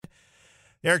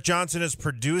Eric Johnson is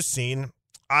producing.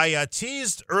 I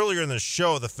teased earlier in the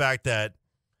show the fact that,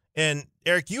 and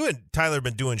Eric, you and Tyler have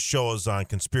been doing shows on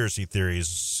conspiracy theories,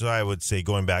 so I would say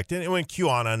going back to when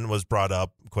QAnon was brought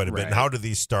up quite a bit. And how did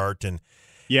these start? And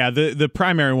yeah, the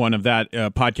primary one of that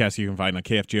podcast you can find on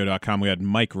KFGO.com, we had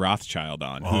Mike Rothschild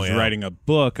on, who's writing a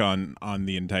book on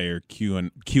the entire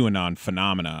QAnon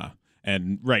phenomena.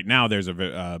 And right now there's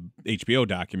a HBO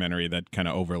documentary that kind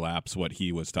of overlaps what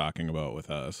he was talking about with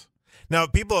us. Now,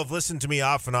 people have listened to me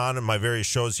off and on in my various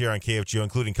shows here on KFGO,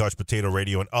 including Couch Potato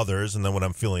Radio and others, and then when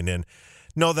I'm filling in,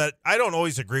 know that I don't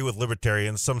always agree with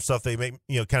libertarians. Some stuff they make,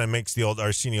 kind of makes the old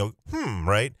Arsenio,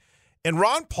 right? And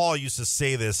Ron Paul used to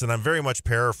say this, and I'm very much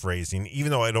paraphrasing, even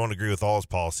though I don't agree with all his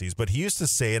policies, but he used to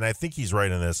say, and I think he's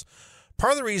right in this,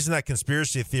 part of the reason that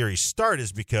conspiracy theories start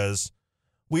is because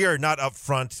we are not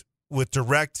upfront with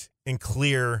direct and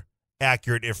clear,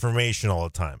 accurate information all the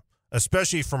time,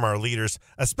 especially from our leaders,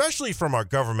 especially from our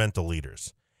governmental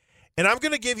leaders. And I'm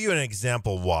going to give you an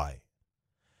example why.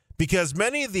 Because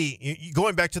many of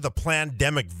going back to the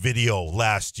Plandemic video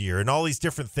last year and all these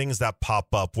different things that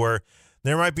pop up where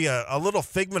there might be a little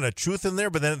figment of truth in there,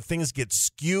 but then things get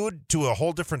skewed to a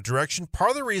whole different direction.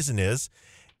 Part of the reason is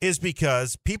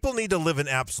because people need to live in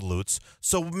absolutes.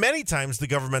 So many times the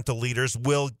governmental leaders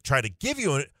will try to give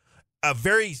you a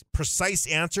very precise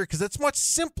answer because it's much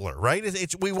simpler, right?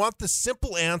 We want the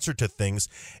simple answer to things.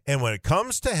 And when it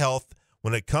comes to health,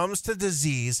 when it comes to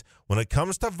disease, when it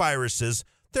comes to viruses,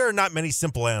 there are not many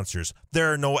simple answers.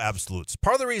 There are no absolutes.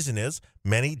 Part of the reason is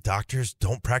many doctors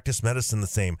don't practice medicine the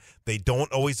same. They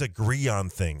don't always agree on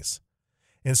things.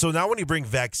 And so now when you bring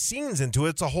vaccines into it,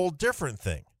 it's a whole different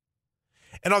thing.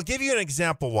 And I'll give you an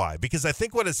example why. Because I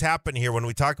think what has happened here when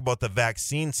we talk about the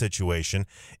vaccine situation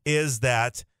is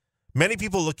that many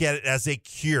people look at it as a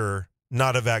cure,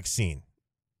 not a vaccine.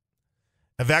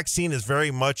 A vaccine is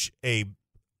very much a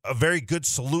very good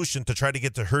solution to try to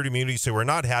get to herd immunity so we're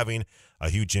not having a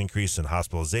huge increase in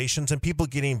hospitalizations and people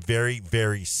getting very,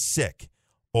 very sick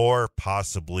or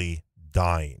possibly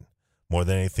dying more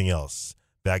than anything else.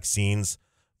 Vaccines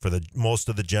for most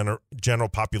of the general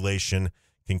population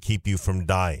can keep you from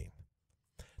dying.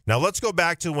 Now let's go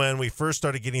back to when we first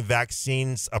started getting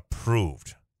vaccines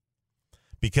approved,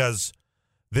 because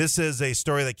this is a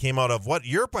story that came out of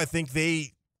Europe. I think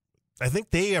they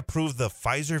approved the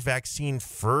Pfizer vaccine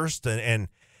first. And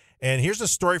here's a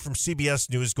story from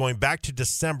CBS News going back to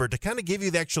December to kind of give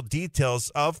you the actual details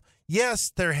of,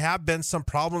 yes, there have been some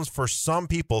problems for some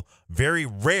people. Very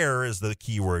rare is the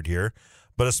key word here,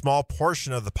 but a small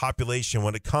portion of the population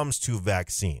when it comes to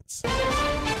vaccines.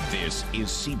 This is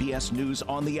CBS News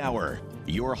on the Hour,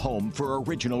 your home for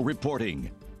original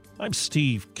reporting. I'm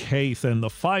Steve Kaith, and the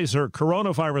Pfizer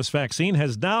coronavirus vaccine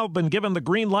has now been given the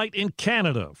green light in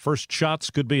Canada. First shots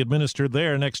could be administered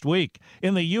there next week.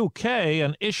 In the UK,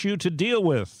 an issue to deal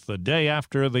with the day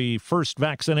after the first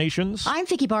vaccinations. I'm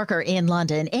Vicky Barker in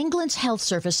London. England's health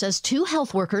service says 2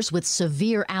 health workers with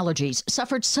severe allergies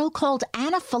suffered so-called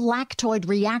anaphylactoid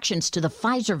reactions to the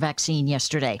Pfizer vaccine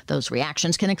yesterday. Those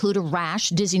reactions can include a rash,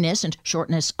 dizziness, and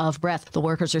shortness of breath. The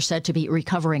workers are said to be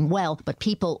recovering well, but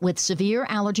people with severe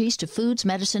allergies to foods,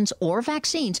 medicines, or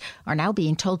vaccines are now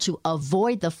being told to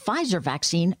avoid the Pfizer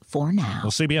vaccine for now.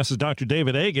 Well, CBS's Dr.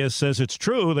 David Agus says it's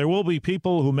true there will be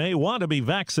people who may want to be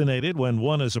vaccinated when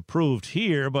one is approved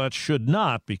here, but should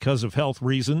not because of health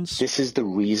reasons. This is the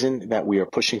reason that we are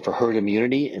pushing for herd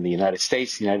immunity in the United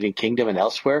States, the United Kingdom, and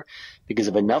elsewhere, because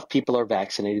if enough people are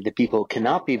vaccinated, the people who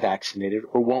cannot be vaccinated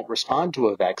or won't respond to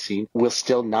a vaccine will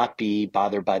still not be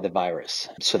bothered by the virus.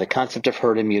 So the concept of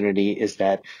herd immunity is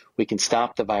that we can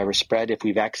stop the virus spread if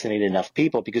we vaccinate enough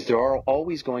people, because there are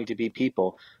always going to be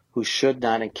people who should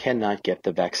not and cannot get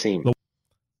the vaccine.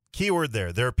 Keyword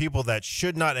there. There are people that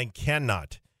should not and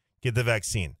cannot get the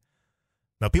vaccine.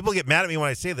 Now, people get mad at me when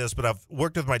I say this, but I've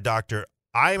worked with my doctor.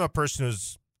 I am a person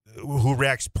who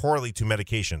reacts poorly to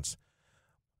medications.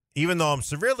 Even though I'm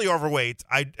severely overweight,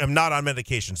 I am not on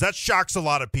medications. That shocks a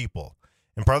lot of people.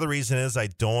 And part of the reason is I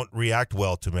don't react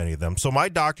well to many of them. So my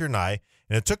doctor and I,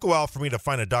 and it took a while for me to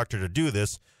find a doctor to do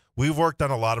this, we've worked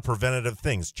on a lot of preventative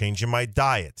things, changing my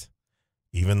diet,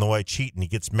 even though I cheat and he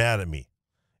gets mad at me.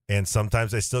 And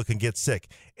sometimes I still can get sick.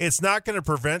 It's not going to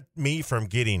prevent me from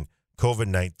getting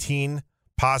COVID-19,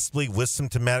 possibly with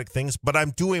symptomatic things, but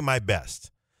I'm doing my best.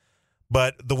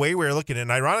 But the way we're looking at it,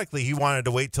 and ironically, he wanted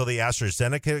to wait till the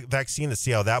AstraZeneca vaccine to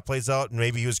see how that plays out, and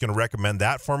maybe he was going to recommend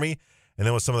that for me. And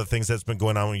then with some of the things that's been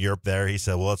going on in Europe there, he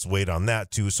said, well, let's wait on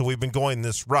that too. So we've been going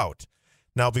this route.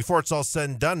 Now, before it's all said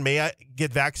and done, may I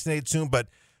get vaccinated soon? But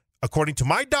according to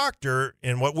my doctor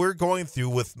and what we're going through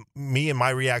with me and my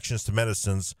reactions to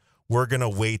medicines, we're going to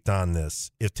wait on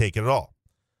this, if take it at all.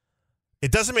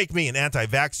 It doesn't make me an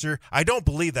anti-vaxxer. I don't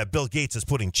believe that Bill Gates is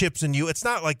putting chips in you. It's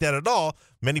not like that at all.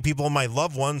 Many people, my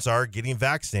loved ones, are getting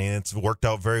vaccinated. It's worked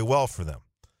out very well for them.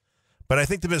 But I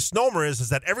think the misnomer is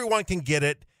that everyone can get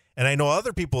it. And I know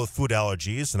other people with food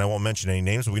allergies, and I won't mention any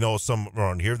names, but we know some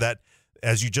around here that,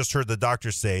 as you just heard the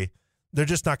doctor say, they're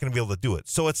just not going to be able to do it.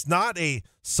 So it's not a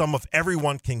sum of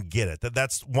everyone can get it.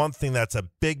 That's one thing that's a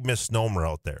big misnomer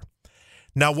out there.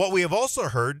 Now, what we have also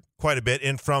heard quite a bit,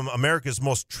 and from America's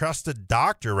most trusted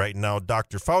doctor right now,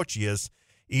 Dr. Fauci, is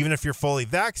even if you're fully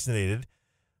vaccinated,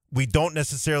 we don't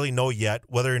necessarily know yet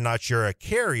whether or not you're a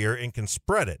carrier and can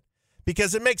spread it.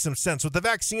 Because it makes some sense. What the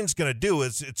vaccine's going to do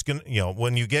is it's going to,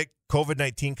 when you get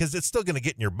COVID-19, because it's still going to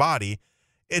get in your body,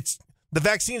 the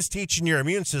vaccine's teaching your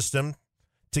immune system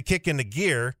to kick into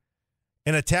gear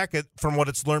and attack it from what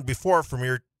it's learned before from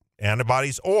your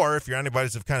antibodies, or if your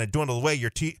antibodies have kind of dwindled away,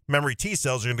 your memory T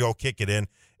cells are going to go kick it in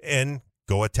and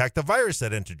go attack the virus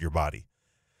that entered your body.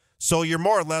 So you're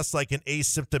more or less like an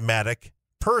asymptomatic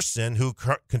person who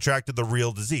contracted the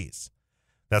real disease.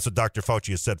 That's what Dr. Fauci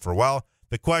has said for a while.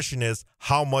 The question is,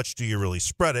 how much do you really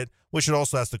spread it? We should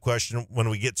also ask the question, when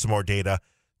we get some more data,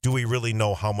 do we really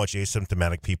know how much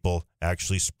asymptomatic people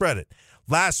actually spread it?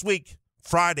 Last week,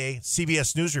 Friday,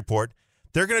 CBS News report,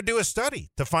 they're going to do a study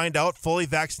to find out fully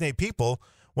vaccinated people,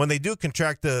 when they do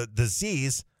contract the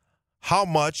disease, how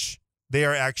much they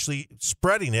are actually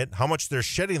spreading it, how much they're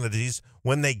shedding the disease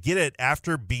when they get it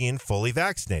after being fully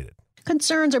vaccinated.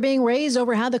 Concerns are being raised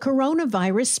over how the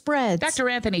coronavirus spreads. Dr.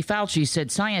 Anthony Fauci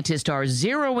said scientists are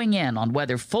zeroing in on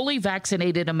whether fully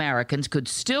vaccinated Americans could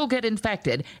still get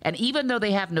infected and, even though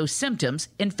they have no symptoms,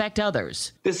 infect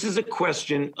others. This is a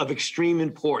question of extreme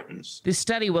importance. This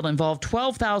study will involve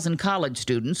 12,000 college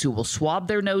students who will swab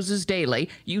their noses daily,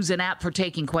 use an app for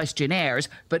taking questionnaires,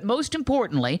 but most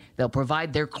importantly, they'll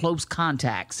provide their close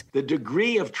contacts. The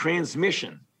degree of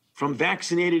transmission from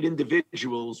vaccinated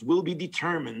individuals will be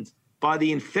determined by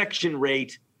the infection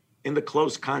rate in the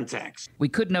close contacts. We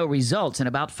could know results in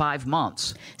about 5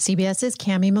 months. CBS's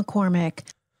Cammie McCormick.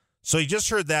 So you just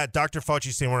heard that Dr.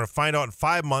 Fauci saying we're going to find out in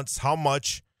 5 months how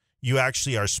much you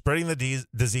actually are spreading the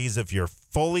disease if you're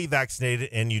fully vaccinated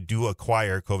and you do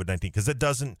acquire COVID-19, because it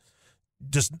doesn't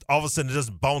just all of a sudden it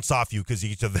doesn't bounce off you because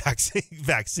you get the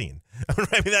vaccine.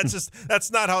 I mean,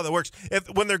 that's not how that works.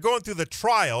 When they're going through the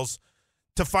trials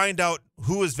to find out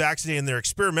who is vaccinated in their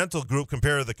experimental group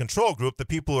compared to the control group, the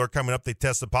people who are coming up, they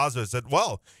tested positive, said,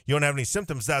 well, you don't have any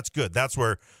symptoms, that's good. That's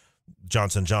where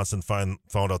Johnson & Johnson found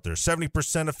out their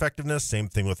 70% effectiveness. Same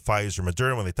thing with Pfizer,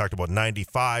 Moderna, when they talked about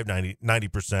 95,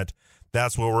 90%.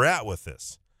 That's where we're at with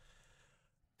this.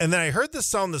 And then I heard this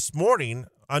sound this morning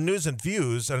on News and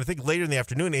Views, and I think later in the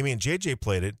afternoon, Amy and JJ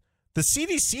played it. The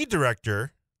CDC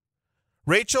director,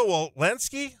 Rachel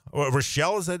Walensky, or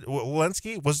Rochelle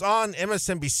Walensky, was on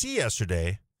MSNBC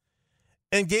yesterday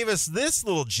and gave us this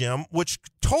little gem, which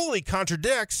totally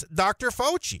contradicts Dr.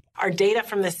 Fauci. Our data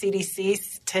from the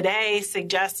CDC today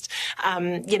suggests,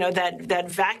 that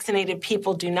vaccinated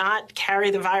people do not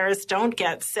carry the virus, don't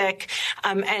get sick,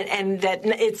 and that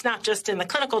it's not just in the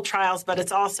clinical trials, but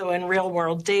it's also in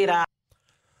real-world data.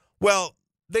 Well,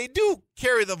 they do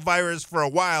carry the virus for a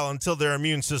while until their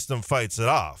immune system fights it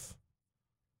off.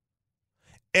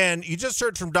 And you just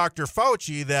heard from Dr.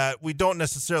 Fauci that we don't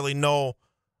necessarily know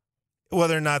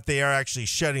whether or not they are actually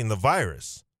shedding the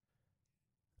virus.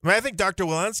 I mean, I think Dr.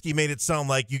 Walensky made it sound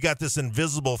like you got this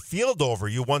invisible field over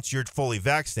you once you're fully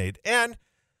vaccinated. And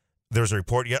there's a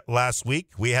report last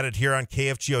week. We had it here on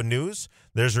KFGO News.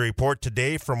 There's a report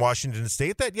today from Washington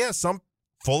State that, yes, some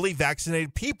fully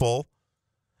vaccinated people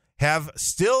have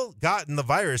still gotten the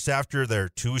virus after their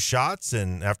 2 shots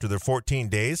and after their 14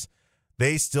 days.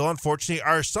 They still, unfortunately,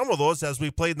 are some of those, as we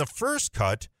played in the first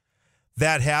cut,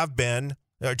 that have been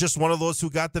just one of those who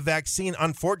got the vaccine.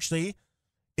 Unfortunately,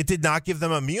 it did not give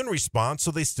them an immune response, so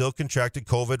they still contracted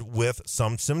COVID with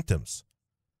some symptoms.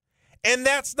 And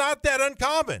that's not that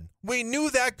uncommon. We knew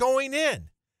that going in.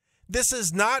 This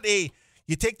is not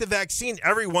you take the vaccine,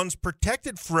 everyone's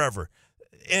protected forever.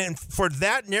 And for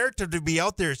that narrative to be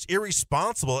out there, it's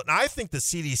irresponsible. And I think the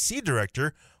CDC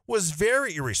director was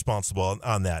very irresponsible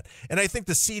on that. And I think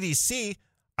the CDC,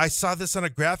 I saw this on a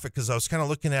graphic because I was kind of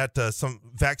looking at some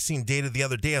vaccine data the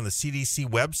other day on the CDC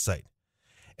website.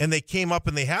 And they came up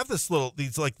and they have these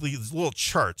little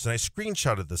charts. And I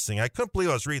screenshotted this thing. I couldn't believe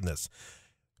I was reading this.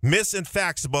 Myths and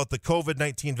facts about the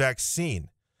COVID-19 vaccine.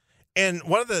 And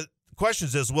one of the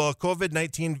questions is, will a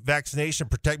COVID-19 vaccination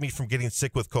protect me from getting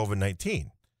sick with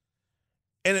COVID-19?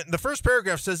 And the first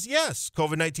paragraph says, yes,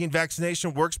 COVID-19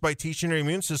 vaccination works by teaching your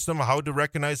immune system how to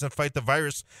recognize and fight the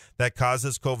virus that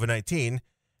causes COVID-19.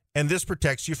 and this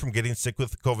protects you from getting sick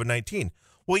with COVID-19.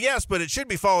 Well, yes, but it should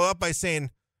be followed up by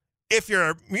saying, if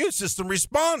your immune system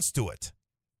responds to it.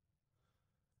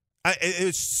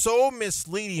 It's so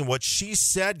misleading what she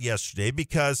said yesterday,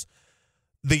 because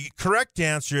the correct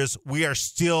answer is we are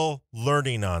still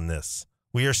learning on this.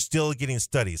 We are still getting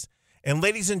studies. And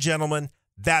ladies and gentlemen,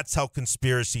 that's how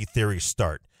conspiracy theories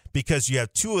start, because you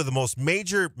have two of the most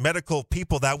major medical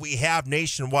people that we have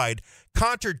nationwide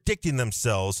contradicting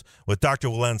themselves with Dr.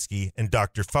 Walensky and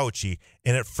Dr. Fauci,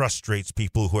 and it frustrates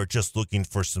people who are just looking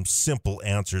for some simple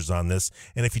answers on this.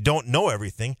 And if you don't know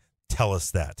everything, tell us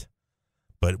that.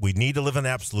 But we need to live in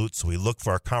absolute, so we look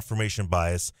for our confirmation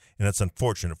bias, and it's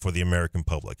unfortunate for the American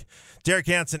public. Derek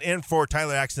Hansen in for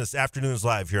Tyler Axton this afternoon's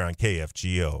live here on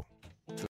KFGO.